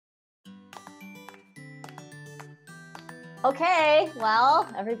Okay, well,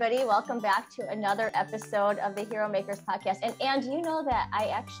 everybody, welcome back to another episode of the Heromakers podcast. And you know that I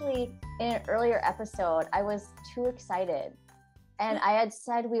actually, in an earlier episode, I was too excited. And I had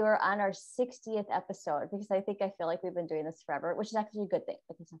said we were on our 60th episode because I feel like we've been doing this forever, which is actually a good thing.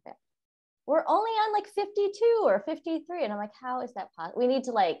 Like, it's not bad. We're only on like 52 or 53. And I'm like, how is that possible? We need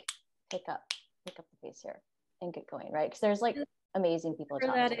to like pick up the pace here and get going, right? Because there's like amazing people to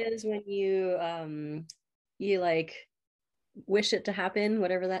talk that to. is when you like wish it to happen,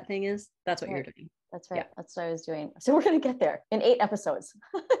 whatever that thing is. That's what you're doing. That's right. Yeah. That's what I was doing. So we're going to get there in 8 episodes.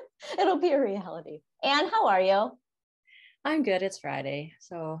 It'll be a reality. Anne, how are you? I'm good. It's Friday,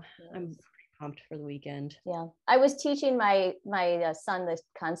 so yes. I'm pretty pumped for the weekend. Yeah. I was teaching my son the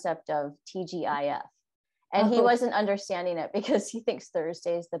concept of TGIF, and he wasn't understanding it because he thinks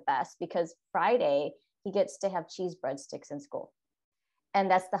Thursday is the best because Friday he gets to have cheese breadsticks in school. And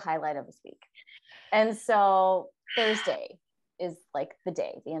that's the highlight of his week. And so Thursday is like the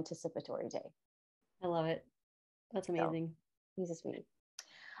day, the anticipatory day. I love it. That's amazing. So, he's a sweetie.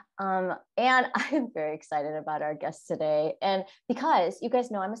 And I'm very excited about our guest today. And because you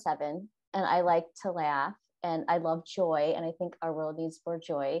guys know I'm a 7 and I like to laugh and I love joy. And I think our world needs more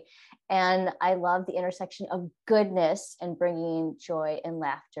joy. And I love the intersection of goodness and bringing joy and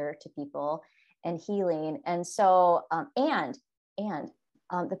laughter to people and healing. And so,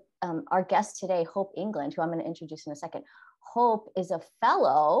 our guest today, Hope England, who I'm going to introduce in a second. Hope is a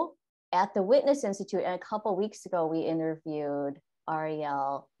fellow at the Witness Institute. And a couple of weeks ago, we interviewed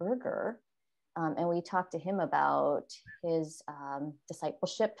Ariel Burger, and we talked to him about his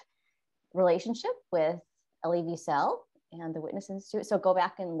discipleship relationship with Elie Wiesel and the Witness Institute. So go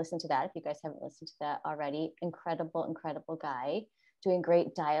back and listen to that if you guys haven't listened to that already. Incredible guy doing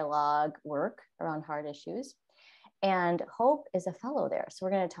great dialogue work around hard issues. And Hope is a fellow there. So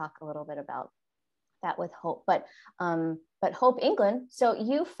we're going to talk a little bit about that with Hope. But Hope England, so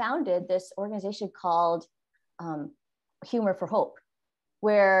you founded this organization called Humor for Hope,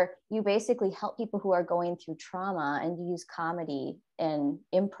 where you basically help people who are going through trauma and you use comedy and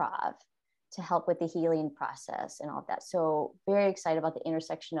improv to help with the healing process and all of that. So very excited about the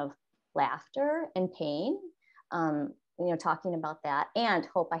intersection of laughter and pain, talking about that. And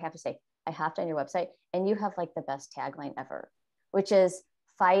Hope, I have to say, I hopped on your website and you have like the best tagline ever, which is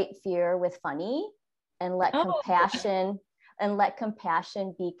fight fear with funny and let compassion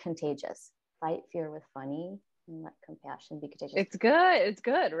be contagious. Fight fear with funny and let compassion be contagious. It's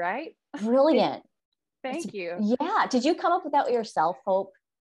good, right? Brilliant. Thank you. Yeah. Did you come up with that yourself, Hope?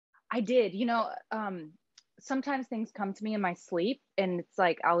 I did. Sometimes things come to me in my sleep and it's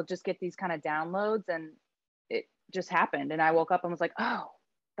like, I'll just get these kind of downloads and it just happened. And I woke up and was like, oh,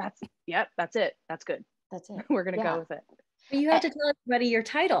 that's it. That's good. That's it. We're going to go with it. But you have to tell everybody your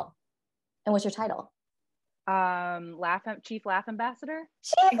title. And what's your title? Chief Laugh Ambassador.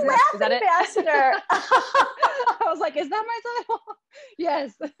 Chief Laugh Ambassador. I was like, is that my title?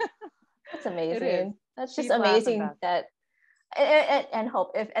 Yes. That's amazing. That's just amazing that, and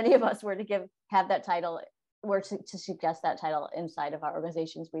Hope, if any of us were to have that title, were to suggest that title inside of our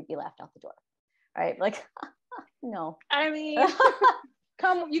organizations, we'd be laughed out the door. Right? Like, no. I mean,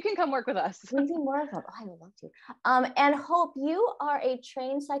 you can come work with us. We can work. Oh, I would love to. And Hope, you are a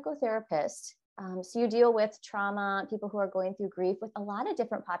trained psychotherapist. So you deal with trauma, people who are going through grief with a lot of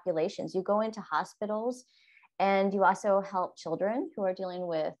different populations. You go into hospitals and you also help children who are dealing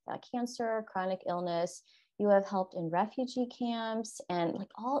with cancer, chronic illness. You have helped in refugee camps and like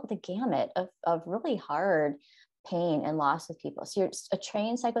all the gamut of really hard pain and loss with people. So you're a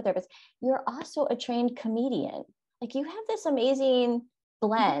trained psychotherapist. You're also a trained comedian. Like you have this amazing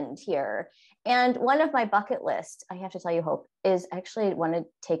blend here. And one of my bucket lists, I have to tell you, Hope, is actually want to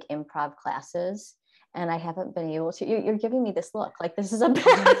take improv classes. And I haven't been able to. You're giving me this look like this is a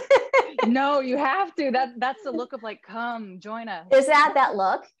bad thing. No, you have to. That's the look of like, come join us. Is that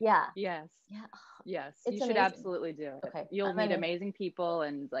look? Yeah. Yes. Yeah. Yes. It's you should amazing. absolutely do it. Okay. You'll meet amazing people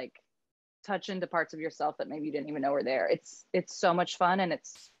and like touch into parts of yourself that maybe you didn't even know were there. It's so much fun and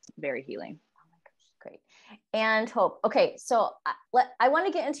it's very healing. Great. And Hope, okay, so I want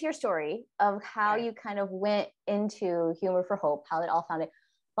to get into your story of how you kind of went into Humor for Hope, how it all founded.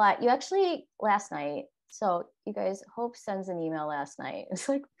 But you actually last night, so you guys, Hope sends an email last night. It's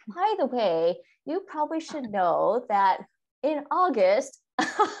like, by the way, you probably should know that in August,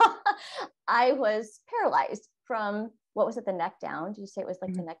 I was paralyzed from, what was it, the neck down? Did you say it was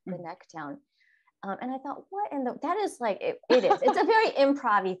like the neck down? And I thought, that is like, it is. It's a very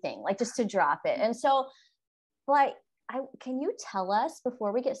improv-y thing, like just to drop it. And so, but can you tell us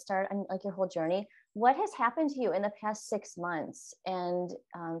before we get started on like your whole journey, what has happened to you in the past 6 months? And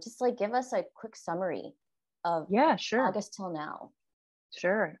just like give us a quick summary of Yeah, sure. August till now?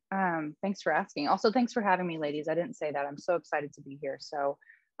 Sure. Thanks for asking. Also, thanks for having me, ladies. I didn't say that. I'm so excited to be here. So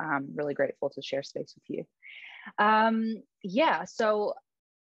I'm really grateful to share space with you. Yeah, so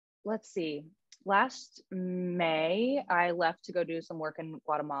let's see. Last May, I left to go do some work in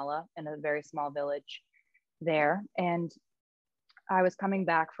Guatemala in a very small village there. And I was coming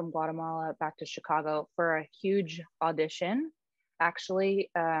back from Guatemala back to Chicago for a huge audition,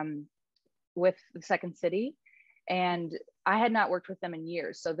 actually, with the Second City. And I had not worked with them in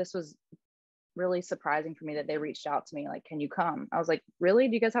years. So this was really surprising for me that they reached out to me like, can you come? I was like, really?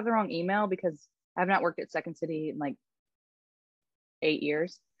 Do you guys have the wrong email? Because I've not worked at Second City in like 8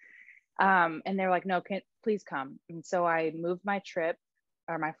 years. And they're like, no, please come. And so I moved my trip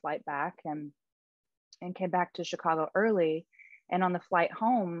or my flight back and came back to Chicago early. And on the flight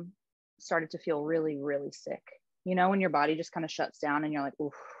home, started to feel really, really sick. You know, when your body just kind of shuts down and you're like,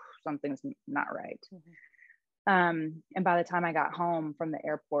 oof, something's not right. And by the time I got home from the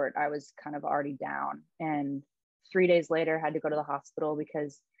airport, I was kind of already down. And 3 days later, I had to go to the hospital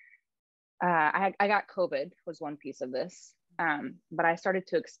because I got COVID was one piece of this. But I started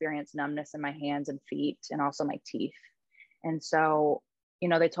to experience numbness in my hands and feet and also my teeth. And so, you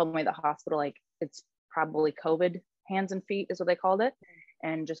know, they told me at the hospital, like, it's probably COVID hands and feet is what they called it.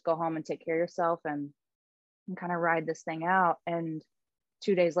 And just go home and take care of yourself and kind of ride this thing out. And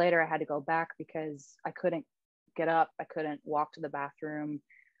 2 days later, I had to go back because I couldn't get up. I couldn't walk to the bathroom.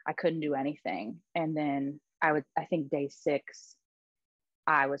 I couldn't do anything. And then I think day 6,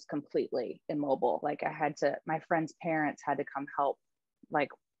 I was completely immobile. Like my friend's parents had to come help, like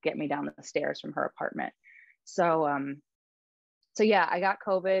get me down the stairs from her apartment. So yeah, I got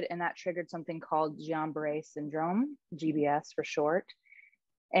COVID and that triggered something called Guillain-Barré syndrome, GBS for short.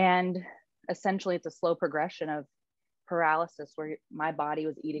 And essentially it's a slow progression of paralysis where my body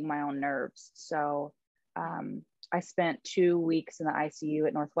was eating my own nerves. So I spent 2 weeks in the ICU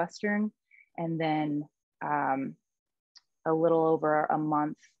at Northwestern, and then a little over a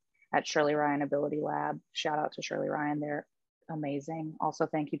month at Shirley Ryan Ability Lab. Shout out to Shirley Ryan. They're amazing. Also,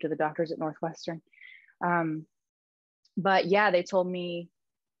 thank you to the doctors at Northwestern. But yeah, they told me,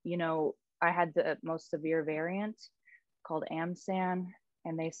 you know, I had the most severe variant called AMSAN.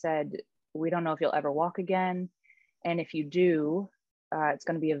 And they said, we don't know if you'll ever walk again. And if you do, it's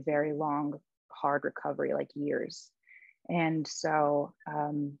going to be a very long, hard recovery, like years. And so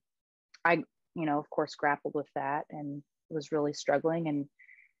I, you know, of course, grappled with that and was really struggling and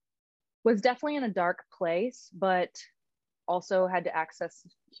was definitely in a dark place, but also had to access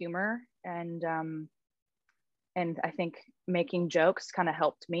humor. And I think making jokes kind of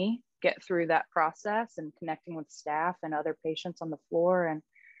helped me get through that process, and connecting with staff and other patients on the floor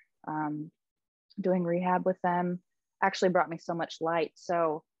and doing rehab with them actually brought me so much light.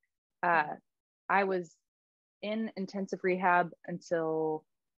 So I was in intensive rehab until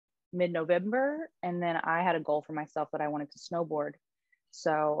mid-November. And then I had a goal for myself that I wanted to snowboard.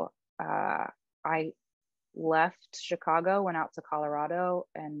 So I left Chicago, went out to Colorado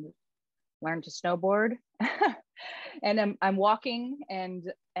and learned to snowboard. And I'm walking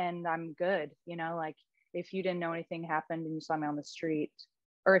and I'm good. You know, like if you didn't know anything happened and you saw me on the street,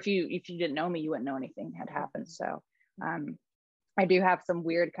 or if you didn't know me, you wouldn't know anything had happened. So I do have some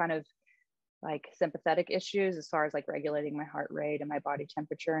weird kind of like sympathetic issues as far as like regulating my heart rate and my body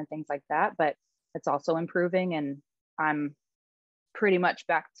temperature and things like that, but it's also improving, and I'm pretty much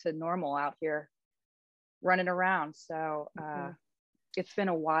back to normal out here running around. So it's been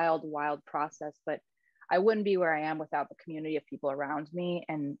a wild process, but I wouldn't be where I am without the community of people around me,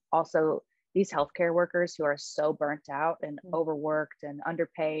 and also these healthcare workers who are so burnt out and overworked and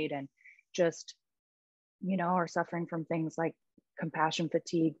underpaid and just, you know, are suffering from things like compassion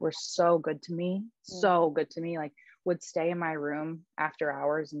fatigue, were so good to me, like would stay in my room after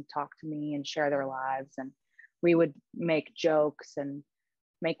hours and talk to me and share their lives. And we would make jokes and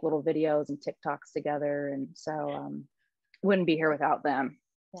make little videos and TikToks together. And so wouldn't be here without them.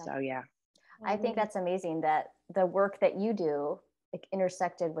 Yeah. So yeah. I think that's amazing that the work that you do like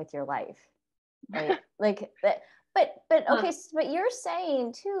intersected with your life. Right? Like that, but okay, but you're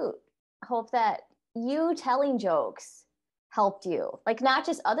saying too, Hope, that you telling jokes helped you, like not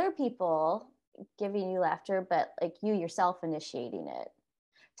just other people giving you laughter, but like you yourself initiating it.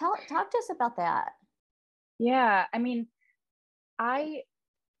 Talk to us about that. Yeah, I mean, I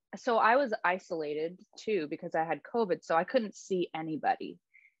was isolated too because I had COVID, so I couldn't see anybody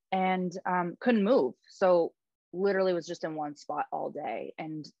and couldn't move. So literally was just in one spot all day,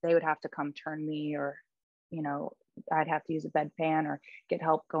 and they would have to come turn me, or, you know, I'd have to use a bedpan or get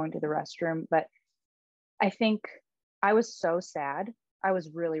help going to the restroom. But I think I was so sad. I was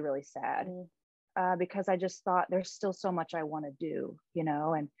really, really sad. because I just thought there's still so much I want to do, you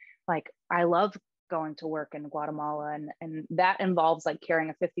know, and like I love going to work in Guatemala, and that involves like carrying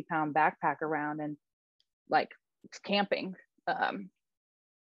a 50-pound backpack around and like camping.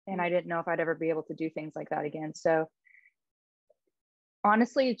 And I didn't know if I'd ever be able to do things like that again. So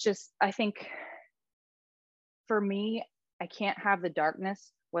honestly, it's just, I think for me, I can't have the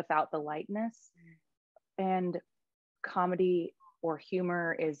darkness without the lightness. And comedy or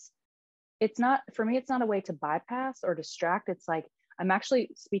humor is, it's not, for me, it's not a way to bypass or distract. It's like, I'm actually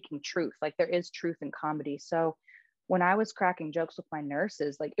speaking truth. Like there is truth in comedy. So when I was cracking jokes with my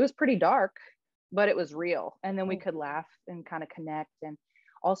nurses, like it was pretty dark, but it was real. And then we could laugh and kind of connect. And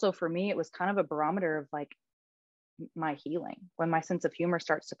also for me, it was kind of a barometer of like my healing. When my sense of humor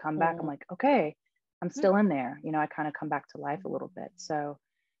starts to come back, I'm like, okay, I'm still in there. You know, I kind of come back to life a little bit. So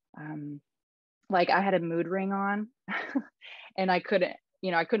like I had a mood ring on and I couldn't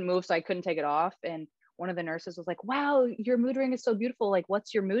move. So I couldn't take it off. And one of the nurses was like, wow, your mood ring is so beautiful. Like,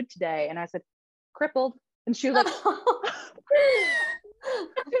 what's your mood today? And I said, crippled. And she was like, too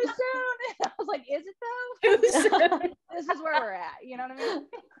soon. And I was like, is it though? This is where we're at. You know what I mean?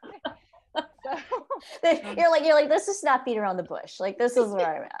 So, you're like, let's just not beat around the bush. Like, this is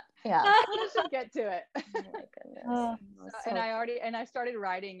where I'm at. Yeah. let's just get to it. Oh my goodness. And I started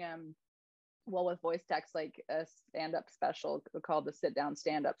writing, well, with voice text, like a stand-up special called the Sit Down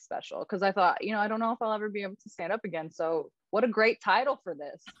Stand-Up Special. Cause I thought, you know, I don't know if I'll ever be able to stand up again. So what a great title for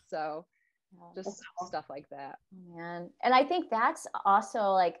this. So just stuff like that. Man. And I think that's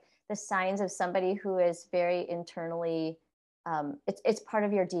also like the signs of somebody who is very internally, it's part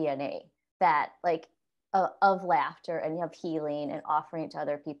of your DNA that like of laughter and of healing and offering it to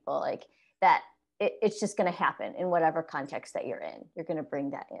other people, like that it's just going to happen in whatever context that you're in. You're going to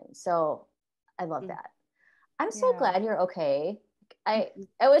bring that in. So I love that. I'm so glad you're okay. I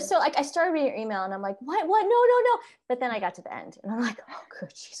was so like, I started reading your email and I'm like, what? No. But then I got to the end and I'm like, oh,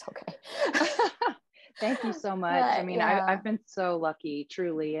 good. She's okay. Thank you so much. I mean, I've been so lucky,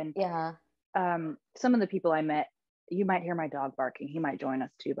 truly. And some of the people I met, you might hear my dog barking. He might join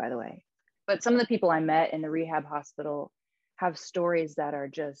us too, by the way. But some of the people I met in the rehab hospital have stories that are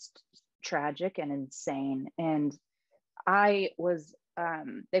just tragic and insane. And I was,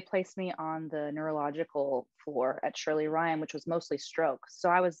 they placed me on the neurological floor at Shirley Ryan, which was mostly stroke. So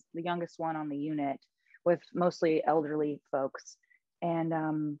I was the youngest one on the unit with mostly elderly folks.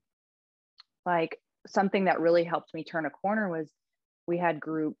 And like something that really helped me turn a corner was we had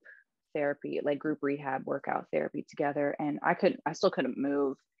group therapy, like group rehab workout therapy together. And I still couldn't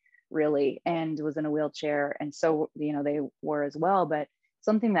move really, and was in a wheelchair. And so, you know, they were as well. But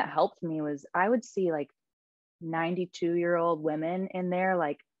something that helped me was I would see like 92-year-old women in there,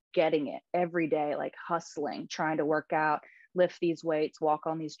 like getting it every day, like hustling, trying to work out, lift these weights, walk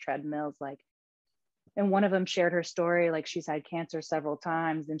on these treadmills. Like, and one of them shared her story, like she's had cancer several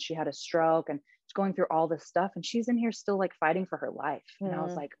times and she had a stroke and she's going through all this stuff. And she's in here still like fighting for her life. And I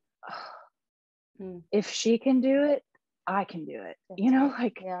was like, oh, if she can do it, I can do it, you know,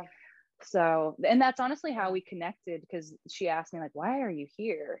 like, so, and that's honestly how we connected, because she asked me like, why are you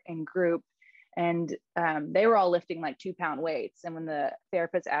here in group? And they were all lifting like 2-pound weights. And when the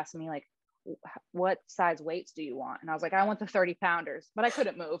therapist asked me like, what size weights do you want? And I was like, I want the 30-pounders, but I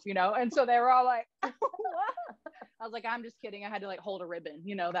couldn't move, you know? And so they were all like, what? I was like, I'm just kidding. I had to like hold a ribbon,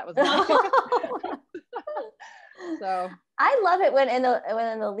 you know, that was so I love it when in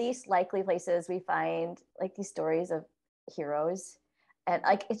the least likely places we find like these stories of heroes. And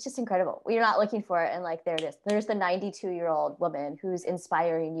like, it's just incredible. You're not looking for it. And like, there it is. There's the 92-year-old woman who's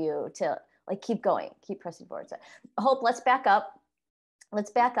inspiring you to like, keep going, keep pressing forward. So Hope, let's back up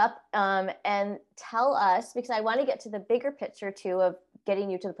and tell us, because I want to get to the bigger picture too, of getting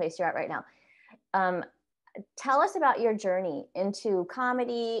you to the place you're at right now. Tell us about your journey into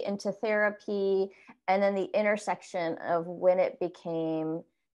comedy, into therapy, and then the intersection of when it became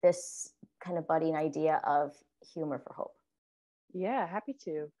this kind of budding idea of humor for hope. Yeah, happy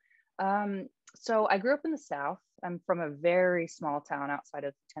to. So I grew up in the South. I'm from a very small town outside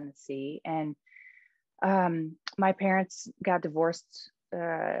of Tennessee. And my parents got divorced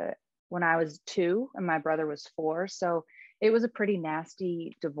when I was 2 and my brother was 4. So it was a pretty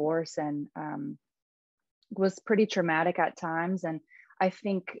nasty divorce and was pretty traumatic at times. And I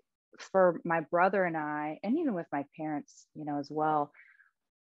think for my brother and I, and even with my parents, you know, as well,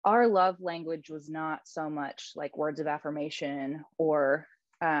 our love language was not so much like words of affirmation or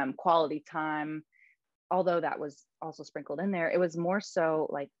quality time, although that was also sprinkled in there. It was more so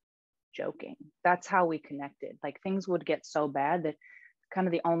like joking. That's how we connected. Like things would get so bad that kind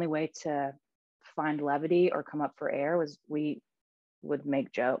of the only way to find levity or come up for air was we would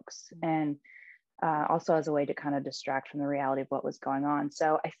make jokes. And also as a way to kind of distract from the reality of what was going on.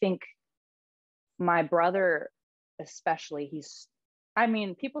 So I think my brother, especially,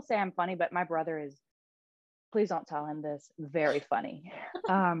 people say I'm funny, but my brother is, please don't tell him this, very funny.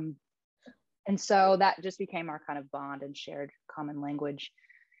 And so that just became our kind of bond and shared common language.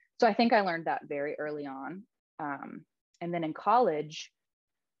 So I think I learned that very early on. And then in college,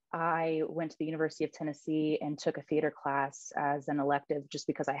 I went to the University of Tennessee and took a theater class as an elective just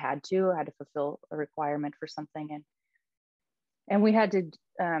because I had to fulfill a requirement for something. And we had to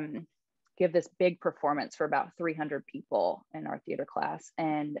give this big performance for about 300 people in our theater class.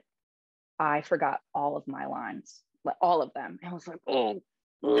 And I forgot all of my lines, like all of them. And I was like, oh,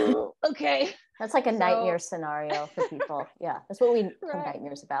 okay. That's like a nightmare scenario for people. Yeah, that's what we have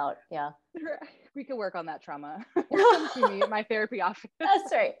nightmares about. Yeah. We could work on that trauma. Come see me at my therapy office.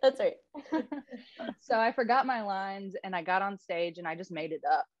 That's right. So I forgot my lines and I got on stage and I just made it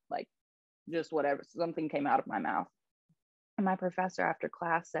up, like just whatever. Something came out of my mouth. And my professor after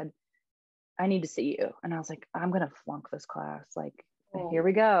class said, I need to see you. And I was like, I'm going to flunk this class. Like, here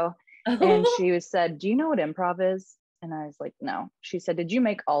we go. And she said, do you know what improv is? And I was like, no. She said, did you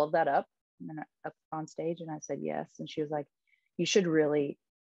make all of that up? And up on stage? And I said, yes. And she was like, you should really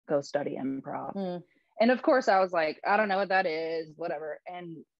go study improv. And of course I was like, I don't know what that is, whatever.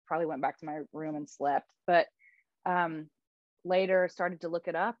 And probably went back to my room and slept. But later started to look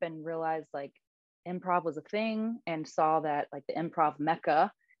it up and realized like improv was a thing, and saw that like the improv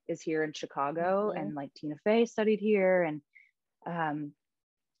mecca is here in Chicago. And like Tina Fey studied here, and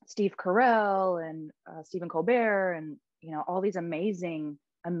Steve Carell and Stephen Colbert, and all these amazing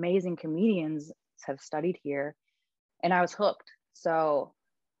comedians have studied here. And I was hooked. So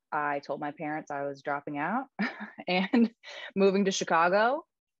I told my parents I was dropping out and moving to Chicago.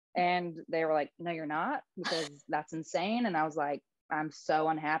 And they were like, no, you're not, because that's insane. And I was like, I'm so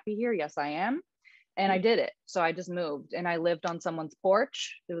unhappy here. Yes, I am. And I did it. So I just moved and I lived on someone's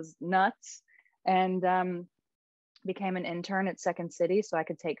porch. It was nuts. And became an intern at Second City so I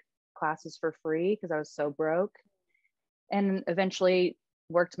could take classes for free because I was so broke. And eventually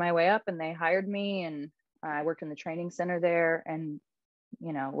worked my way up and they hired me, and I worked in the training center there, and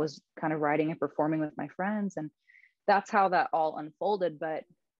was kind of writing and performing with my friends. And that's how that all unfolded. But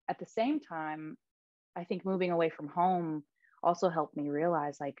at the same time, I think moving away from home also helped me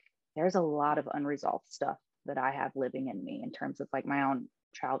realize like there's a lot of unresolved stuff that I have living in me in terms of like my own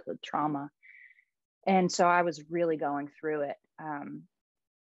childhood trauma. And so I was really going through it,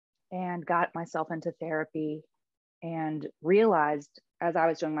 and got myself into therapy, and realized as I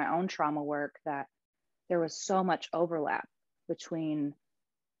was doing my own trauma work that there was so much overlap between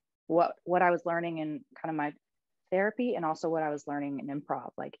what I was learning in kind of my therapy and also what I was learning in improv,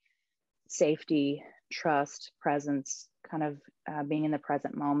 like safety, trust, presence, kind of being in the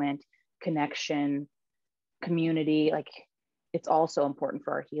present moment, connection, community. Like it's all so important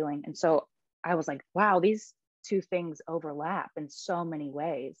for our healing. And so I was like, wow, these two things overlap in so many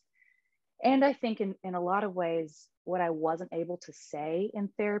ways. And I think in a lot of ways, what I wasn't able to say in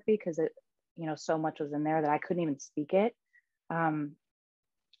therapy, because it, so much was in there that I couldn't even speak it.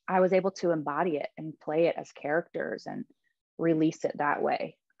 I was able to embody it and play it as characters and release it that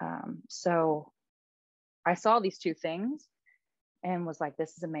way. So I saw these two things and was like,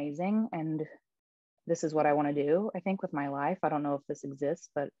 this is amazing. And this is what I want to do, I think, with my life. I don't know if this exists,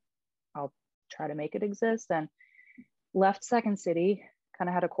 but I'll try to make it exist. And left Second City, kind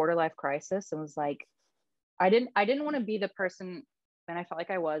of had a quarter life crisis, and was like, I didn't want to be the person, and I felt like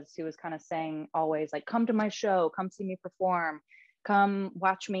I was, who was kind of saying always like, come to my show, come see me perform, come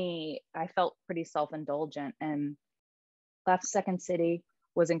watch me. I felt pretty self-indulgent, and left Second City,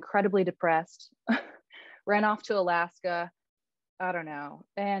 was incredibly depressed, ran off to Alaska, I don't know,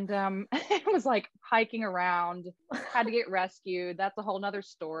 and it was like hiking around, had to get rescued. That's a whole nother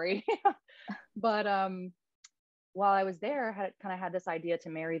story. But while I was there, I had this idea to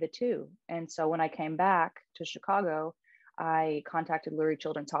marry the two. And so when I came back to Chicago, I contacted Lurie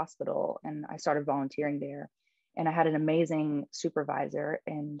Children's Hospital and I started volunteering there. And I had an amazing supervisor,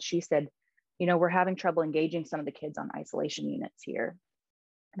 and she said, we're having trouble engaging some of the kids on isolation units here.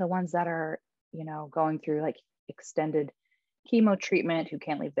 The ones that are, going through like extended chemo treatment, who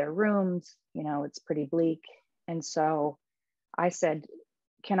can't leave their rooms, it's pretty bleak. And so I said,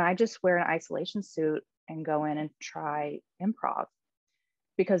 can I just wear an isolation suit and go in and try improv?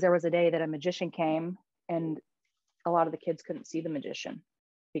 Because there was a day that a magician came and a lot of the kids couldn't see the magician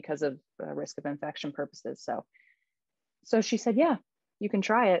because of risk of infection purposes. So she said, yeah, you can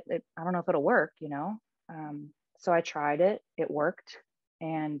try it. I don't know if it'll work, So I tried it. It worked.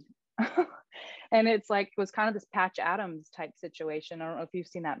 And And it's like, it was kind of this Patch Adams type situation. I don't know if you've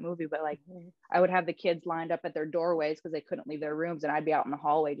seen that movie, but like I would have the kids lined up at their doorways because they couldn't leave their rooms, and I'd be out in the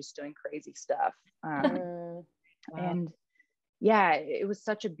hallway just doing crazy stuff. Wow. And yeah, it was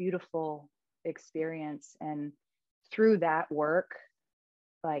such a beautiful experience. And through that work,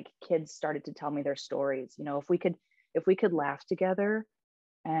 like kids started to tell me their stories. You know, if we could laugh together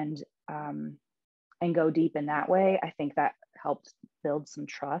and go deep in that way, I think that helped build some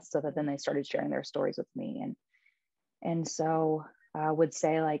trust, so that then they started sharing their stories with me. And so I would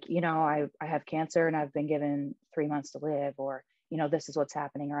say, like, you know, I have cancer and I've been given 3 months to live, or, you know, this is what's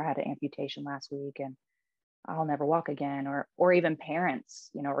happening, or I had an amputation last week and I'll never walk again, or even parents,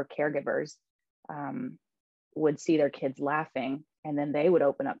 you know, or caregivers would see their kids laughing and then they would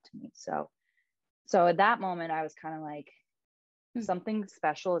open up to me. So at that moment I was kind of like, something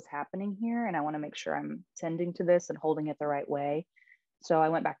special is happening here, and I want to make sure I'm tending to this and holding it the right way. So I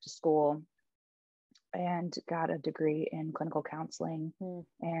went back to school and got a degree in clinical counseling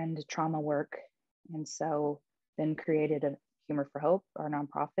and trauma work. And so then created a Humor for Hope, our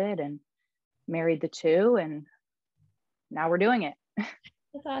nonprofit, and married the two, and now we're doing it.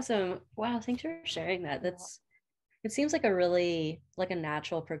 That's awesome. Wow, thanks for sharing that. It seems like a really like a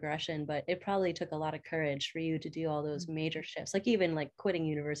natural progression, but it probably took a lot of courage for you to do all those major shifts, like even like quitting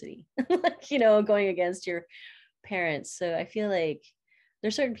university, like, you know, going against your parents. So I feel like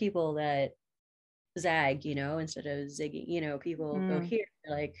there's certain people that zag, you know, instead of zigging, you know, people go here,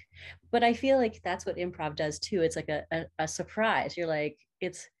 like, but I feel like that's what improv does too. It's like a surprise. You're like,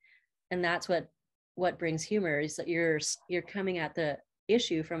 and that's what brings humor, is that you're coming at the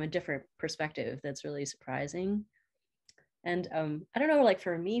issue from a different perspective. That's really surprising. And I don't know, like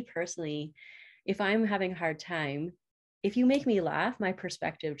for me personally, if I'm having a hard time, if you make me laugh, my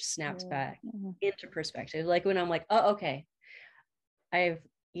perspective snaps back into perspective. Like when I'm like, oh, okay,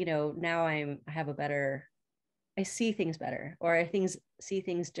 now I see things better, or I see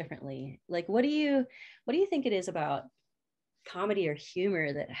things differently. Like, what do you think it is about comedy or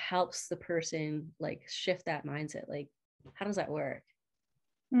humor that helps the person like shift that mindset? Like, how does that work?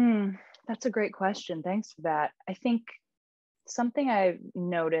 That's a great question. Thanks for that. I think something I've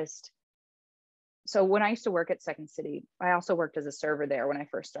noticed, so when I used to work at Second City, I also worked as a server there when I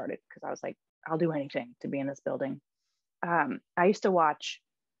first started, because I was like, I'll do anything to be in this building. I used to watch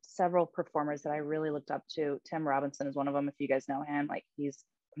several performers that I really looked up to. Tim Robinson is one of them. If you guys know him, like he's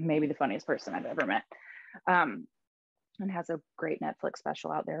maybe the funniest person I've ever met, and has a great Netflix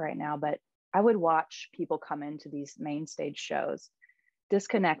special out there right now. But I would watch people come into these main stage shows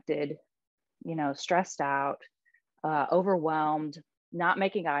disconnected, you know, stressed out, overwhelmed, not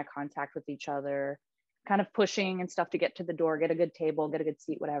making eye contact with each other, kind of pushing and stuff to get to the door, get a good table, get a good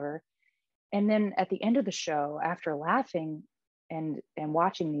seat, whatever. And then at the end of the show, after laughing and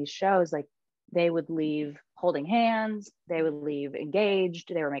watching these shows, like they would leave holding hands, they would leave engaged,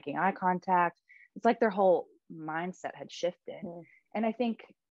 they were making eye contact. It's like their whole mindset had shifted. And I think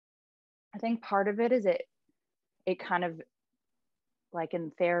part of it is it kind of, like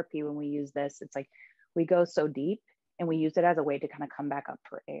in therapy, when we use this, it's like we go so deep and we use it as a way to kind of come back up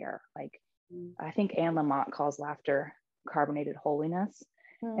for air. Like I think Anne Lamott calls laughter carbonated holiness.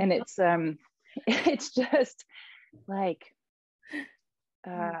 And it's just like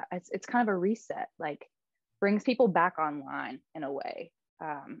it's kind of a reset, like brings people back online in a way,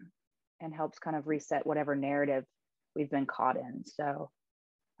 and helps kind of reset whatever narrative we've been caught in. So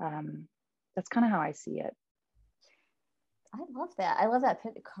that's kind of how I see it. I love that. I love that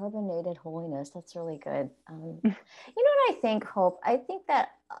carbonated holiness. That's really good. You know what I think, Hope? I think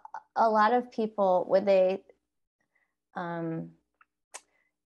that a lot of people, when they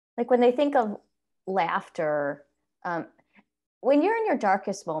think of laughter, when you're in your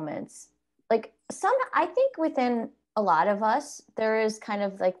darkest moments, like I think within a lot of us, there is kind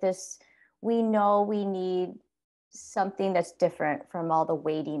of like this, we know we need something that's different from all the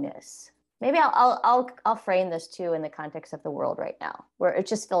weightiness. Maybe I'll frame this too in the context of the world right now, where it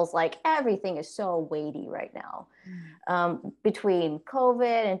just feels like everything is so weighty right now, between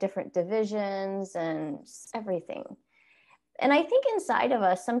COVID and different divisions and everything. And I think inside of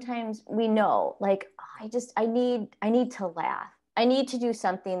us, sometimes we know, like, I need to laugh. I need to do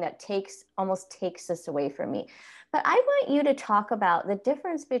something that almost takes this away from me. But I want you to talk about the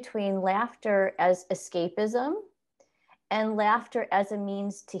difference between laughter as escapism and laughter as a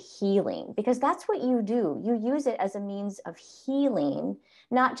means to healing, because that's what you do. You use it as a means of healing,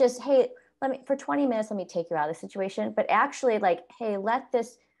 not just, hey, for 20 minutes, let me take you out of the situation, but actually like, hey, what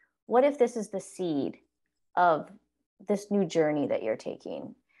if this is the seed of this new journey that you're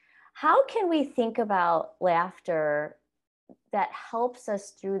taking? How can we think about laughter that helps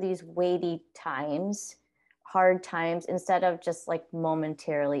us through these weighty times, hard times, instead of just like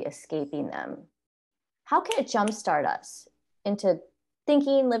momentarily escaping them? How can it jumpstart us into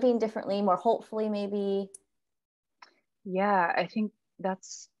thinking, living differently, more hopefully, maybe? Yeah, I think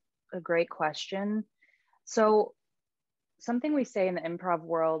that's a great question. So something we say in the improv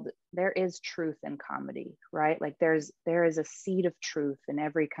world, there is truth in comedy, right? Like there is a seed of truth in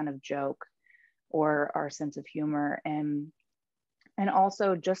every kind of joke or our sense of humor. And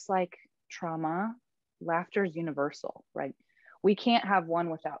also, just like trauma, laughter is universal, right? We can't have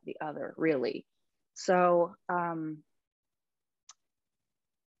one without the other, really. So I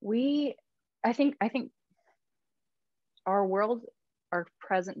think our world, our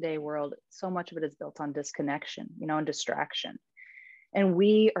present day world, so much of it is built on disconnection, and distraction. And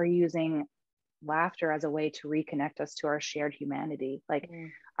we are using laughter as a way to reconnect us to our shared humanity. Like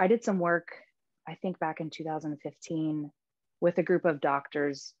I did some work, I think back in 2015, with a group of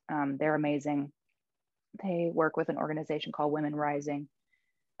doctors. They're amazing. They work with an organization called Women Rising.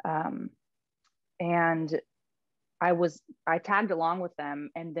 And I tagged along with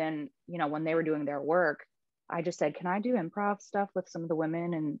them. And then, when they were doing their work, I just said, can I do improv stuff with some of the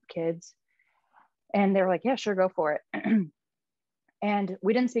women and kids? And they were like, yeah, sure, go for it. And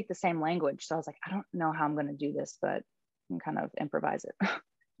we didn't speak the same language. So I was like, I don't know how I'm going to do this, but I can kind of improvise it,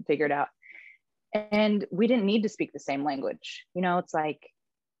 figure it out. And we didn't need to speak the same language. It's like,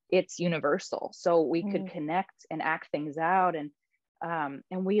 it's universal. So we could connect and act things out. And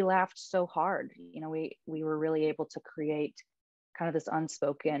we laughed so hard. We were really able to create kind of this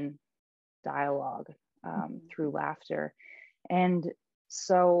unspoken dialogue through laughter. And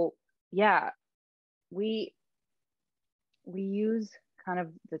so, yeah, we use kind of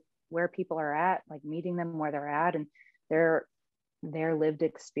where people are at, like meeting them where they're at and their lived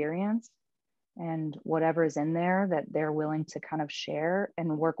experience and whatever's in there that they're willing to kind of share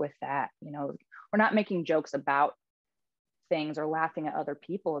and work with that. We're not making jokes about things or laughing at other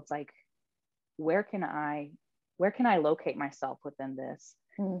people. It's like, where can I locate myself within this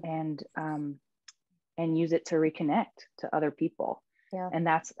and use it to reconnect to other people. Yeah. And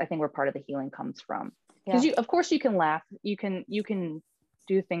that's, I think, where part of the healing comes from. Because of course you can laugh, you can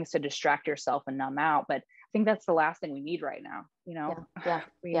do things to distract yourself and numb out, but I think that's the last thing we need right now.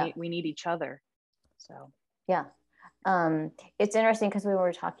 We need each other. So it's interesting because we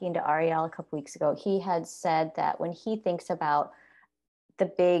were talking to Ariel a couple weeks ago. He had said that when he thinks about the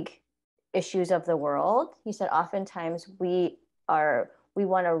big issues of the world, he said oftentimes we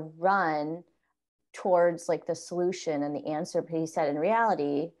want to run towards like the solution and the answer, but he said in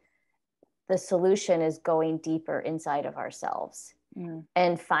reality the solution is going deeper inside of ourselves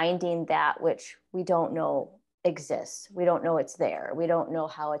and finding that which we don't know exists. We don't know it's there. We don't know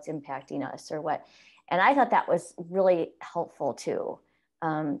how it's impacting us or what. And I thought that was really helpful too,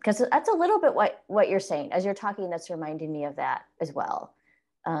 because that's a little bit what you're saying. As you're talking, that's reminding me of that as well.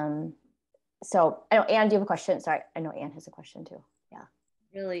 So I know, Anne, do you have a question? Sorry, I know Anne has a question too. Yeah.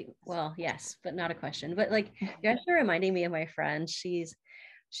 Really? Well, yes, but not a question. But like, you're actually reminding me of my friend. She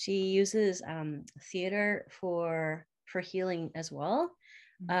uses theater for healing as well,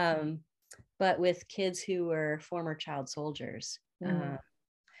 but with kids who were former child soldiers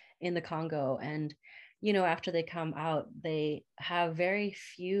in the Congo. And after they come out, they have very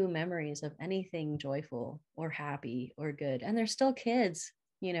few memories of anything joyful or happy or good, and they're still kids,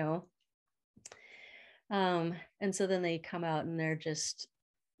 and so then they come out and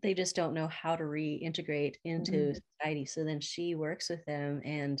they just don't know how to reintegrate into society. So then she works with them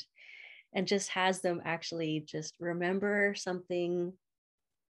and just has them actually just remember something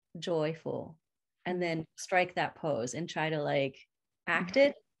joyful and then strike that pose and try to like act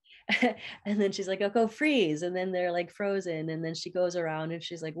it. And then she's like, oh, go freeze. And then they're like frozen. And then she goes around and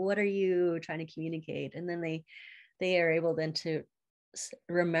she's like, what are you trying to communicate? And then they are able then to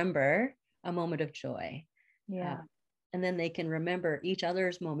remember a moment of joy. Yeah. And then they can remember each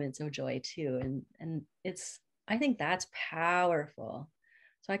other's moments of joy too. And I think that's powerful.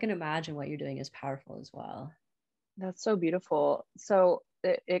 So I can imagine what you're doing is powerful as well. That's so beautiful. So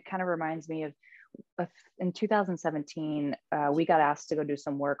it kind of reminds me of in 2017, we got asked to go do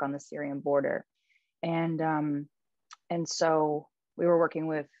some work on the Syrian border. And so we were working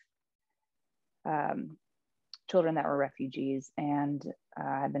with children that were refugees and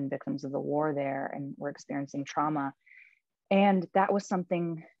had been victims of the war there and were experiencing trauma. And that was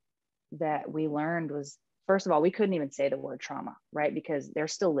something that we learned was, first of all, we couldn't even say the word trauma, right? Because they're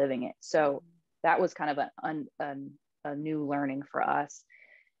still living it. So that was kind of a new learning for us.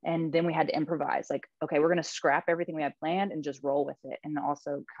 And then we had to improvise, like, okay, we're going to scrap everything we had planned and just roll with it. And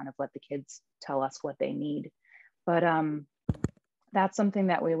also kind of let the kids tell us what they need. But that's something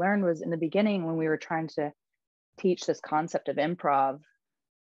that we learned was in the beginning when we were trying to teach this concept of improv.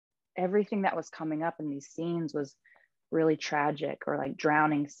 Everything that was coming up in these scenes was really tragic, or like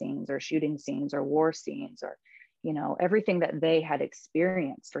drowning scenes or shooting scenes or war scenes, or, you know, everything that they had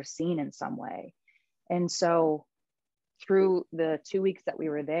experienced or seen in some way. And so through the 2 weeks that we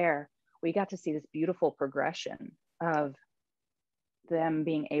were there, we got to see this beautiful progression of them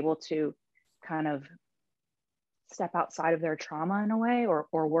being able to kind of step outside of their trauma in a way,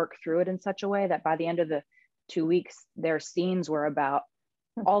 or work through it in such a way that by the end of the 2 weeks, their scenes were about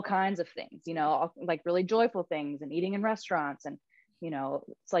all kinds of things, you know, like really joyful things and eating in restaurants, and, you know,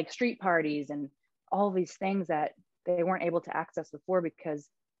 it's like street parties and all these things that they weren't able to access before, because,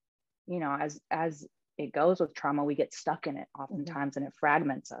 you know, as it goes with trauma, we get stuck in it oftentimes, and it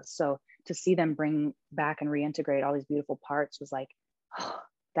fragments us. So to see them bring back and reintegrate all these beautiful parts was like, oh,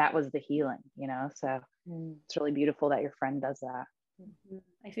 that was the healing, you know. So it's really beautiful that your friend does that.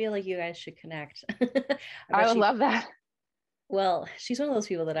 I feel like you guys should connect. I would love that. Well, she's one of those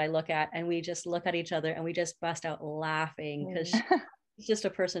people that I look at and we just look at each other and we just bust out laughing, because she's just a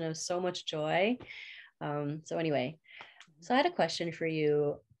person of so much joy. So anyway, so I had a question for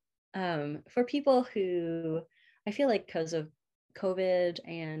you. For people who, I feel like because of COVID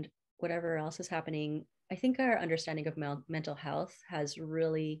and whatever else is happening, I think our understanding of mental health has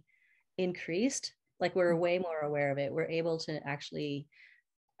really increased. Like we're way more aware of it. We're able to actually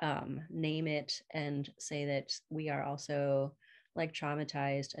name it and say that we are also like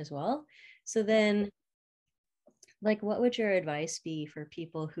traumatized as well. So then, like, what would your advice be for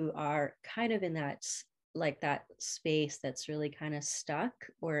people who are kind of in that, like that space that's really kind of stuck,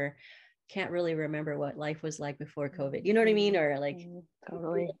 or can't really remember what life was like before COVID, you know what I mean? Or like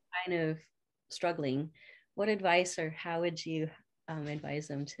totally kind of struggling. What advice, or how would you advise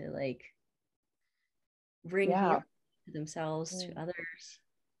them to like bring healing to themselves, to others?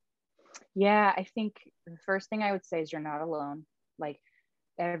 Yeah, I think the first thing I would say is you're not alone. Like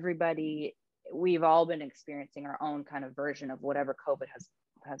everybody, we've all been experiencing our own kind of version of whatever COVID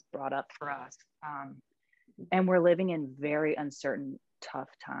has brought up for us. And we're living in very uncertain, tough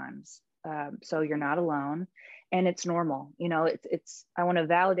times. So you're not alone, and it's normal. You know, it's, I want to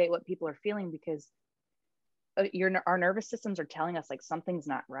validate what people are feeling, because our nervous systems are telling us like something's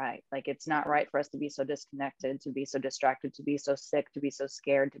not right. Like it's not right for us to be so disconnected, to be so distracted, to be so sick, to be so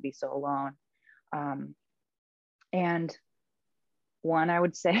scared, to be so alone. And one, I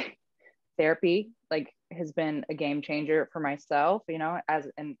would say therapy like has been a game changer for myself, you know,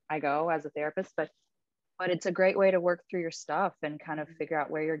 and I go as a therapist, but it's a great way to work through your stuff and kind of figure out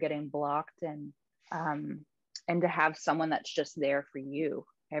where you're getting blocked, and to have someone that's just there for you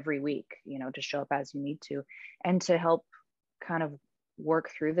every week, you know, to show up as you need to, and to help kind of work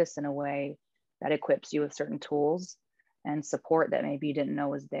through this in a way that equips you with certain tools and support that maybe you didn't know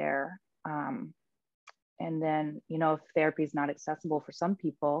was there. And then, you know, if therapy is not accessible for some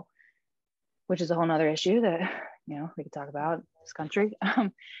people, which is a whole nother issue that, you know, we could talk about in this country.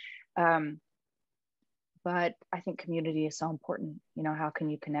 But I think community is so important. You know, how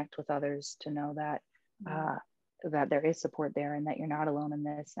can you connect with others to know that that there is support there, and that you're not alone in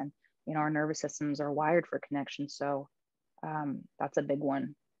this? And, you know, our nervous systems are wired for connection. So that's a big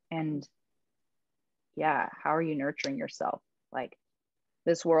one. And yeah, how are you nurturing yourself? Like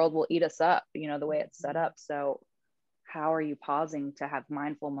this world will eat us up, you know, the way it's set up. So how are you pausing to have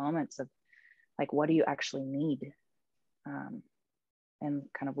mindful moments of like, what do you actually need? And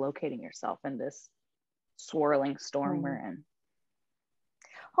kind of locating yourself in this swirling storm we're in.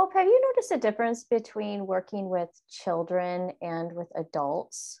 Hope, have you noticed a difference between working with children and with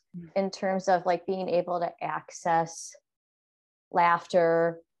adults in terms of like being able to access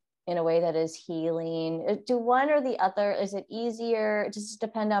laughter in a way that is healing? Do one or the other, is it easier? Does it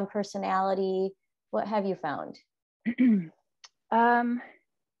depend on personality? What have you found? You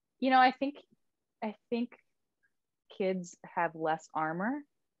know, I think kids have less armor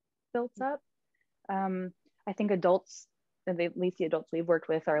built up. I think adults, at least the adults we've worked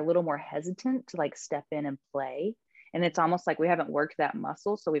with, are a little more hesitant to like step in and play. And it's almost like we haven't worked that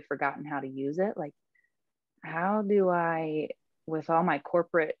muscle, so we've forgotten how to use it. Like, how do I, with all my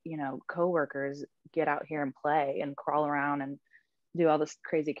corporate, you know, coworkers, get out here and play and crawl around and do all this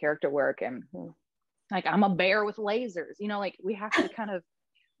crazy character work? And like, I'm a bear with lasers, you know, like we have to kind of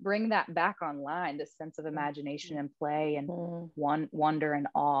bring that back online, this sense of imagination and play and wonder and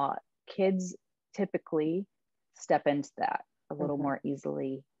awe. Kids typically step into that a little more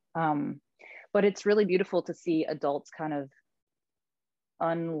easily. But it's really beautiful to see adults kind of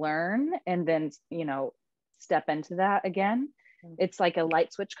unlearn and then, you know, step into that again. It's like a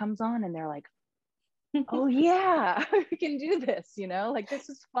light switch comes on and they're like, oh yeah, we can do this, like this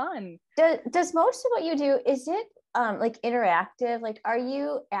is fun. Does most of what you do, is it like interactive? Like, are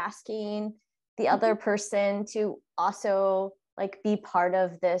you asking the other person to also like be part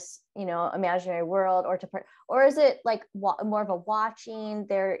of this, imaginary world, or is it like more of a watching?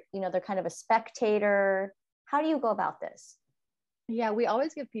 They're kind of a spectator. How do you go about this? Yeah, we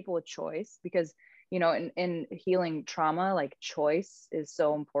always give people a choice because, in healing trauma, like choice is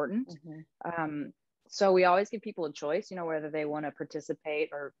so important. So we always give people a choice, whether they want to participate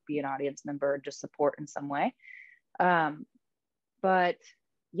or be an audience member or just support in some way. But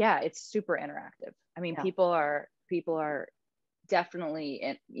yeah, it's super interactive. I mean, people are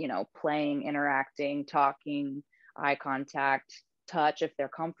definitely, playing, interacting, talking, eye contact, touch, if they're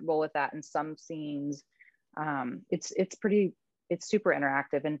comfortable with that in some scenes. It's super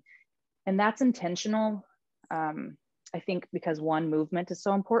interactive, and that's intentional. I think because one, movement is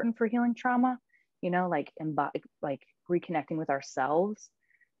so important for healing trauma, like reconnecting with ourselves,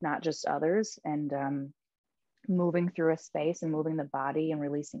 not just others, and moving through a space and moving the body and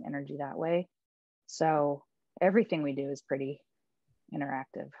releasing energy that way. So everything we do is pretty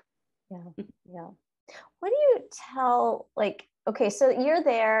interactive. Yeah. What do you tell, like, okay, so you're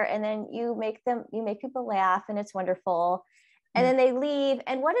there and then you make people laugh and it's wonderful. And then they leave.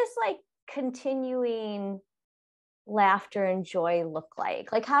 And what does like continuing laughter and joy look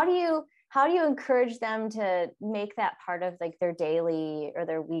like? Like, how do you encourage them to make that part of like their daily or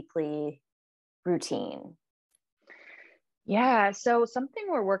their weekly routine? Yeah. So something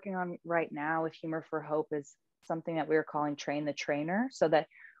we're working on right now with Humor for Hope is something that we're calling Train the Trainer, so that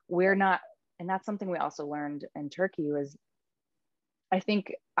we're not, and that's something we also learned in Turkey, was I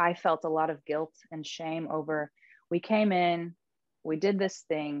think I felt a lot of guilt and shame over, we came in, we did this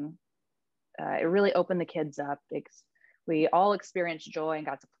thing. It really opened the kids up. We all experienced joy and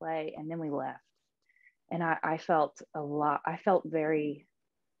got to play, and then we left. And I felt very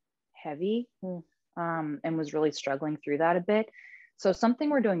heavy, and was really struggling through that a bit. So something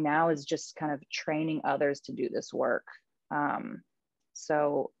we're doing now is just kind of training others to do this work,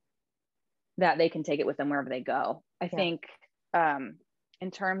 so that they can take it with them wherever they go. I think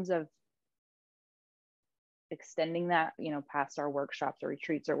in terms of extending that, past our workshops or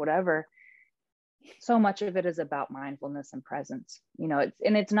retreats or whatever, so much of it is about mindfulness and presence.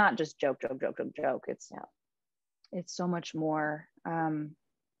 It's not just joke. It's so much more, and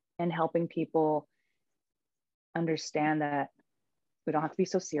helping people understand that we don't have to be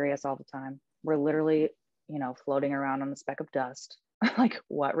so serious all the time. We're literally, floating around on a speck of dust. Like,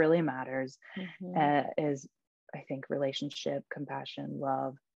 what really matters is, I think, relationship, compassion,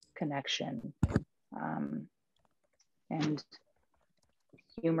 love, connection, and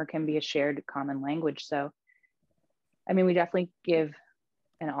humor can be a shared common language. So, I mean, we definitely give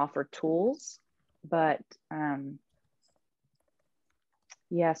and offer tools, but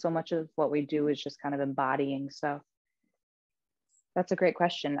so much of what we do is just kind of embodying. So that's a great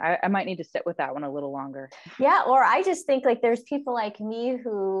question. I might need to sit with that one a little longer. Yeah, or I just think like there's people like me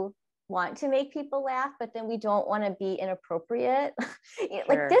who want to make people laugh, but then we don't want to be inappropriate. Sure.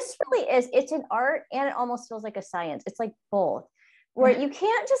 Like this really is, it's an art and it almost feels like a science. It's like both, where you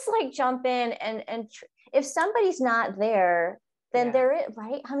can't just like jump in and if somebody's not there, then they're it,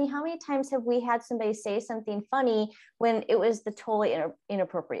 right? I mean, how many times have we had somebody say something funny when it was the totally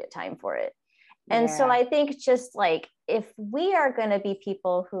inappropriate time for it? And so I think just like, if we are going to be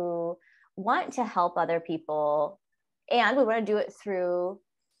people who want to help other people and we want to do it through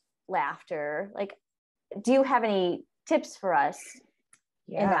laughter, like, do you have any tips for us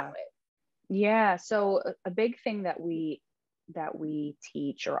in that way? Yeah. So a big thing that we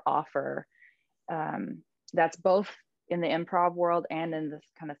teach or offer, that's both in the improv world and in the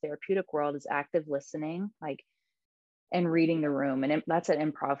kind of therapeutic world, is active listening, like, and reading the room. And that's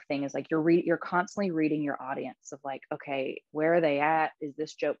an improv thing, is like you're constantly reading your audience of like, okay, where are they at? Is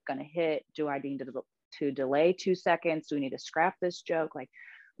this joke going to hit? Do I need to delay 2 seconds? Do we need to scrap this joke? Like,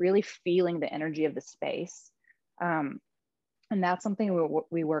 really feeling the energy of the space. And that's something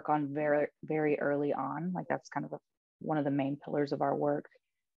we work on very, very early on. Like, that's kind of one of the main pillars of our work.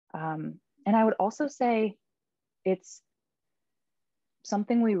 And I would also say it's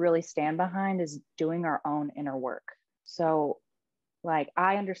something we really stand behind, is doing our own inner work. So like,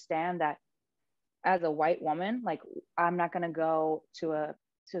 I understand that as a white woman, like, I'm not going to go to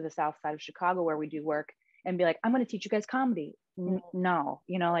the South Side of Chicago where we do work and be like, I'm going to teach you guys comedy. No,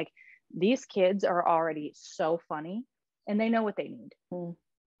 like, these kids are already so funny and they know what they need.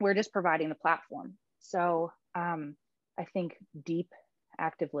 We're just providing the platform. So I think deep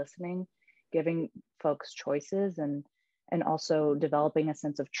active listening, giving folks choices and and also developing a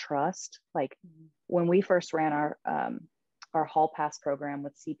sense of trust. Like when we first ran our hall pass program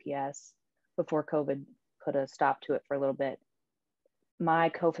with CPS before COVID put a stop to it for a little bit, my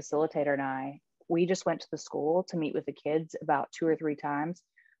co-facilitator and we just went to the school to meet with the kids about 2 or 3 times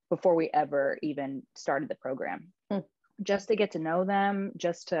before we ever even started the program, just to get to know them,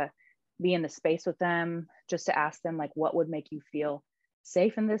 just to be in the space with them, just to ask them like, what would make you feel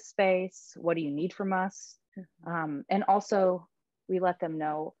safe in this space? What do you need from us? And also we let them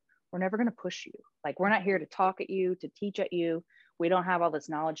know we're never going to push you. Like, we're not here to talk at you, to teach at you. We don't have all this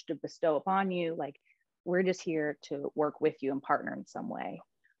knowledge to bestow upon you. Like, we're just here to work with you and partner in some way.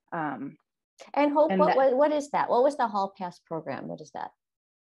 And Hope, what is that? What was the Hall Pass program? What is that?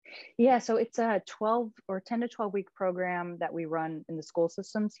 Yeah, so it's a 10 to 12 week program that we run in the school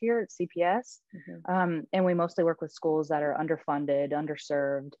systems here at CPS. And we mostly work with schools that are underfunded,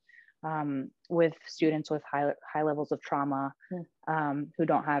 underserved, with students with high levels of trauma, who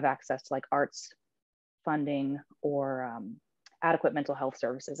don't have access to like arts funding or adequate mental health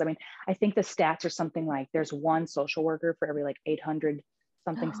services. I mean, I think the stats are something like there's 1 social worker for every like 800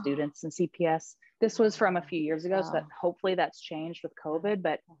 something students in CPS. This was from a few years ago, so that hopefully that's changed with COVID,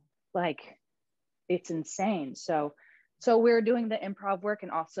 but like it's insane. So we're doing the improv work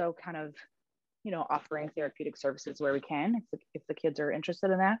and also kind of, you know, offering therapeutic services where we can, if the kids are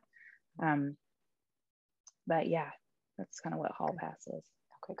interested in that. But yeah, that's kind of what Hall Pass is.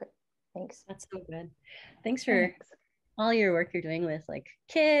 Okay, great. Thanks. That's so good. Thanks for all your work you're doing with like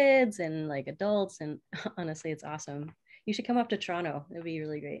kids and like adults. And honestly, it's awesome. You should come up to Toronto. It'd be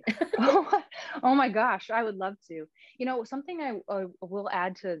really great. Oh my gosh, I would love to. You know, something I will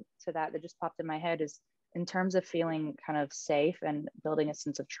add to that just popped in my head is, in terms of feeling kind of safe and building a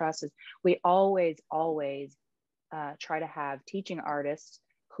sense of trust, is we always try to have teaching artists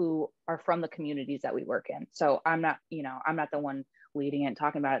who are from the communities that we work in. So I'm not the one leading it and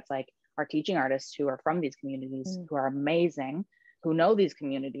talking about it. It's like our teaching artists who are from these communities, who are amazing, who know these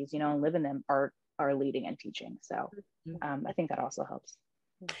communities, you know, and live in them, are leading and teaching. So I think that also helps.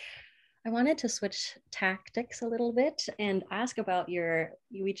 I wanted to switch tactics a little bit and ask about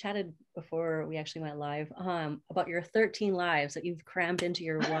we chatted before we actually went live, about your 13 lives that you've crammed into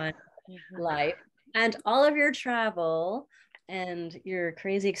your one life, and all of your travel and your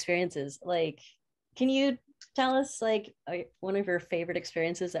crazy experiences. Like, can you tell us like one of your favorite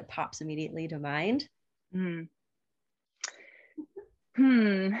experiences that pops immediately to mind?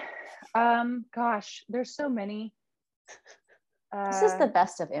 Gosh, there's so many. This is the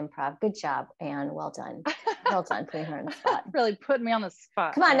best of improv. Good job, Anne. Well done. Well done putting her on the spot. Really putting me on the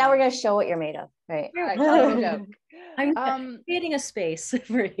spot. Come on, now we're going to show what you're made of. Right. I'm creating a space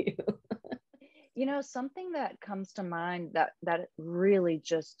for you. You know, something that comes to mind that really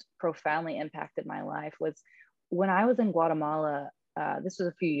just profoundly impacted my life was when I was in Guatemala. This was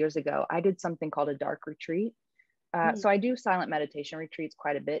a few years ago. I did something called a dark retreat. So I do silent meditation retreats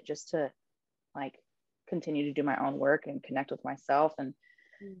quite a bit, just to like continue to do my own work and connect with myself and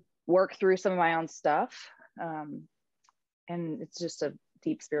work through some of my own stuff. And it's just a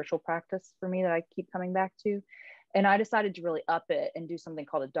deep spiritual practice for me that I keep coming back to. And I decided to really up it and do something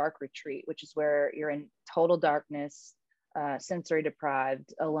called a dark retreat, which is where you're in total darkness, sensory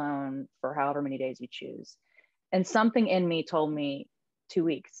deprived, alone for however many days you choose. And something in me told me 2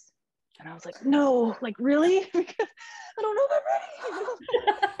 weeks. And I was like, no, like, really? Because I don't know if I'm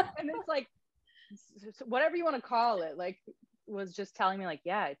ready. And it's like, whatever you want to call it, like, was just telling me like,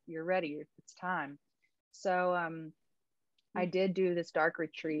 yeah, you're ready, it's time. So I did do this dark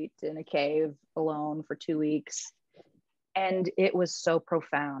retreat in a cave alone for 2 weeks, and it was so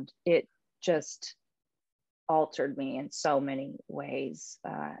profound. It just altered me in so many ways,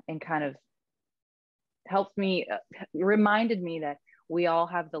 and kind of helped me, reminded me that we all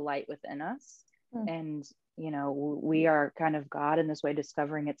have the light within us. And you know, we are kind of God in this way,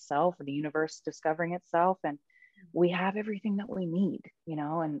 discovering itself, or the universe discovering itself, and we have everything that we need, you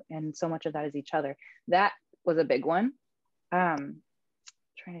know, and so much of that is each other. That was a big one. Trying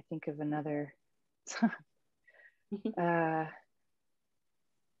to think of another.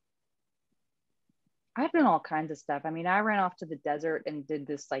 I've done all kinds of stuff. I mean, I ran off to the desert and did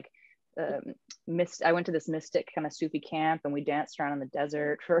this like I went to this mystic kind of Sufi camp, and we danced around in the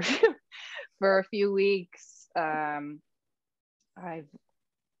desert for a few weeks. Is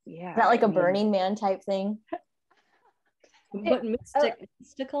that like a Burning Man type thing? What,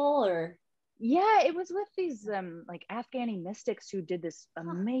 mystical or? Yeah, it was with these like Afghani mystics who did this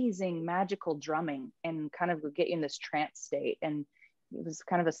amazing magical drumming and kind of would get you in this trance state. And it was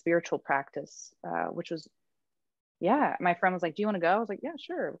kind of a spiritual practice, which was, yeah. My friend was like, do you want to go? I was like, yeah,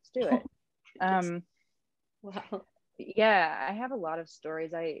 sure, let's do it. Wow. Yeah, I have a lot of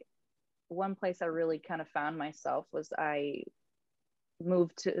stories. One place I really kind of found myself was I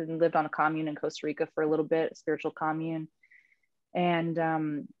moved to and lived on a commune in Costa Rica for a little bit, a spiritual commune,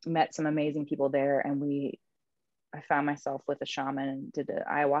 and met some amazing people there. And I found myself with a shaman and did an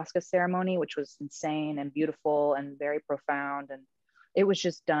ayahuasca ceremony, which was insane and beautiful and very profound. And it was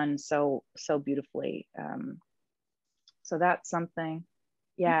just done so beautifully. So that's something.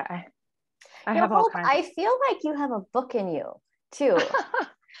 Yeah, I have all kinds. I feel like you have a book in you too.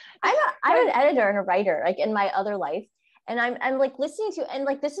 I'm an editor and a writer, like in my other life. And I'm like listening to, and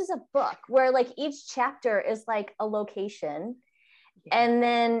like, this is a book where like each chapter is like a location. Yeah. And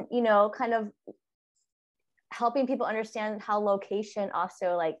then, you know, kind of helping people understand how location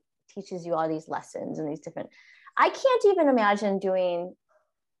also like teaches you all these lessons and these different, I can't even imagine doing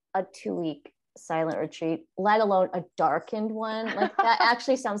a 2-week silent retreat, let alone a darkened one. Like that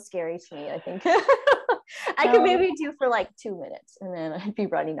actually sounds scary to me. I think I could maybe do for like 2 minutes and then I'd be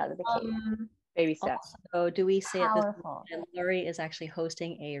running out of the cave. Baby steps. So do we say Powerful. that Lori is actually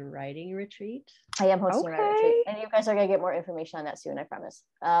hosting a writing retreat? I am hosting a writing retreat, and you guys are going to get more information on that soon, I promise.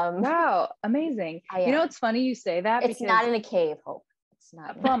 Wow, amazing. You know, it's funny you say that. It's not in a cave, Hope. It's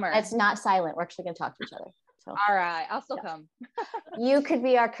not. A bummer. It's not silent. We're actually going to talk to each other. So. All right, I'll still come. You could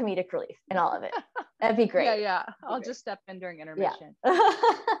be our comedic relief in all of it. That'd be great. Yeah. I'll just step in during intermission.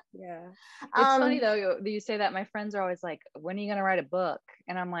 Yeah. It's funny though, you say that. My friends are always like, when are you going to write a book?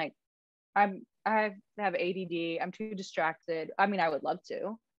 And I'm like, I have ADD. I'm too distracted. I mean, I would love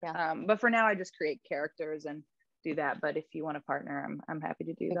to. Yeah. But for now, I just create characters and do that. But if you want a partner, I'm happy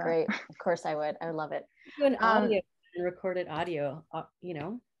to do that. Great. Of course I would. I would love it. Do an audio, recorded audio, you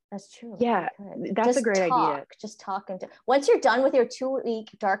know. That's true. Yeah, that's a great idea. Just talk once you're done with your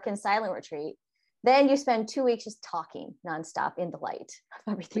 2-week dark and silent retreat, then you spend 2 weeks just talking nonstop in the light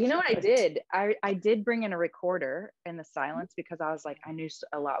of everything. You know what I did? I did bring in a recorder in the silence because I was like, I knew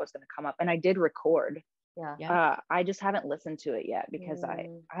a lot was going to come up, and I did record. Yeah. I just haven't listened to it yet because I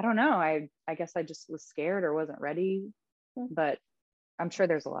don't know. I guess I just was scared or wasn't ready, but I'm sure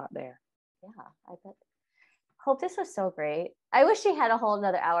there's a lot there. Yeah, I bet. Hope, this was so great. I wish we had a whole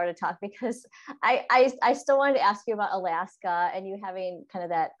another hour to talk because I still wanted to ask you about Alaska and you having kind of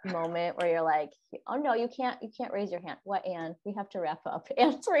that moment where you're like, oh no, you can't raise your hand. What, Anne? We have to wrap up.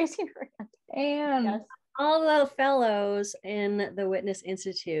 Anne's raising her hand. And yes. All the fellows in the Witness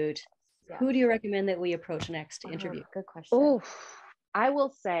Institute, who do you recommend that we approach next to interview? Good question. Oh, I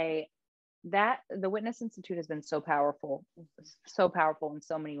will say that the Witness Institute has been so powerful in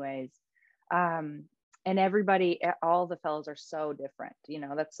so many ways. And everybody, all the fellows are so different. You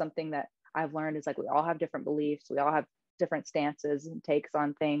know, that's something that I've learned is like, we all have different beliefs. We all have different stances and takes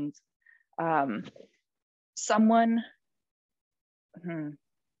on things. Well,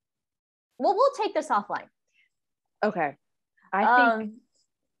 we'll take this offline. Okay. I think,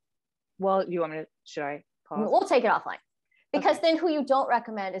 well, you want me to, should I pause? We'll take it offline because then who you don't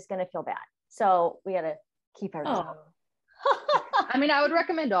recommend is going to feel bad. So we got to keep everything. I mean, I would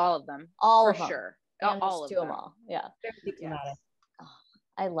recommend all of them. All for of them. Sure. And all of do them all. Yeah. Yes. Oh,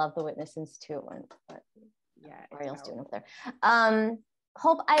 I love the Witness Institute one. But Ariel's doing up there.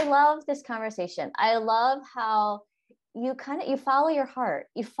 Hope, I love this conversation. I love how you follow your heart.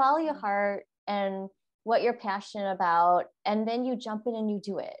 You follow your heart and what you're passionate about, and then you jump in and you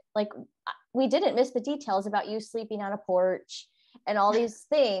do it. Like, we didn't miss the details about you sleeping on a porch and all these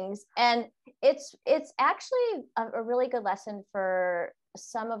things. And it's actually a really good lesson for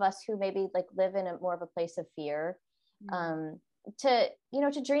some of us who maybe like live in more of a place of fear, to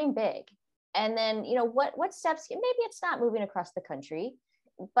dream big. And then, what steps, maybe it's not moving across the country,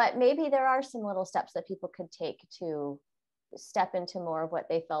 but maybe there are some little steps that people could take to step into more of what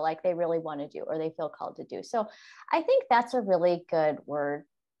they feel like they really want to do or they feel called to do. So I think that's a really good word,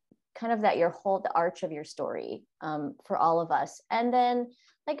 kind of that the arch of your story, for all of us. And then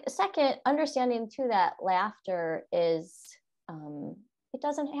like second, understanding too that laughter is, it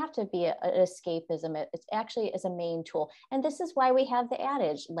doesn't have to be an escapism. It's actually is a main tool. And this is why we have the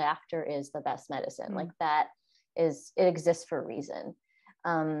adage, laughter is the best medicine. Like it exists for a reason,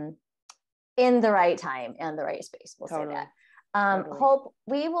 in the right time and the right space. We'll say that. Hope,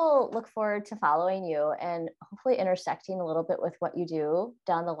 we will look forward to following you and hopefully intersecting a little bit with what you do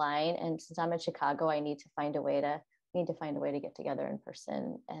down the line. And since I'm in Chicago, I need to find a way to get together in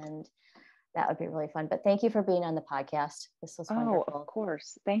person, and that would be really fun. But thank you for being on the podcast. This was wonderful. Oh, of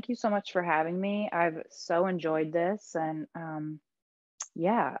course. Thank you so much for having me. I've so enjoyed this, and I'm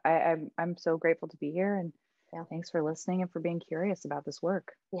so grateful to be here. And thanks for listening and for being curious about this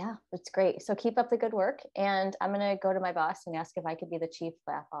work. Yeah, it's great. So keep up the good work. And I'm going to go to my boss and ask if I could be the chief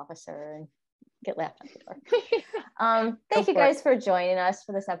laugh officer and get laughed out the door. Thank you guys for joining us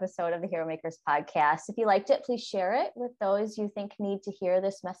for this episode of the Heromakers podcast. If you liked it, please share it with those you think need to hear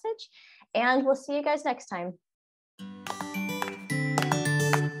this message. And we'll see you guys next time.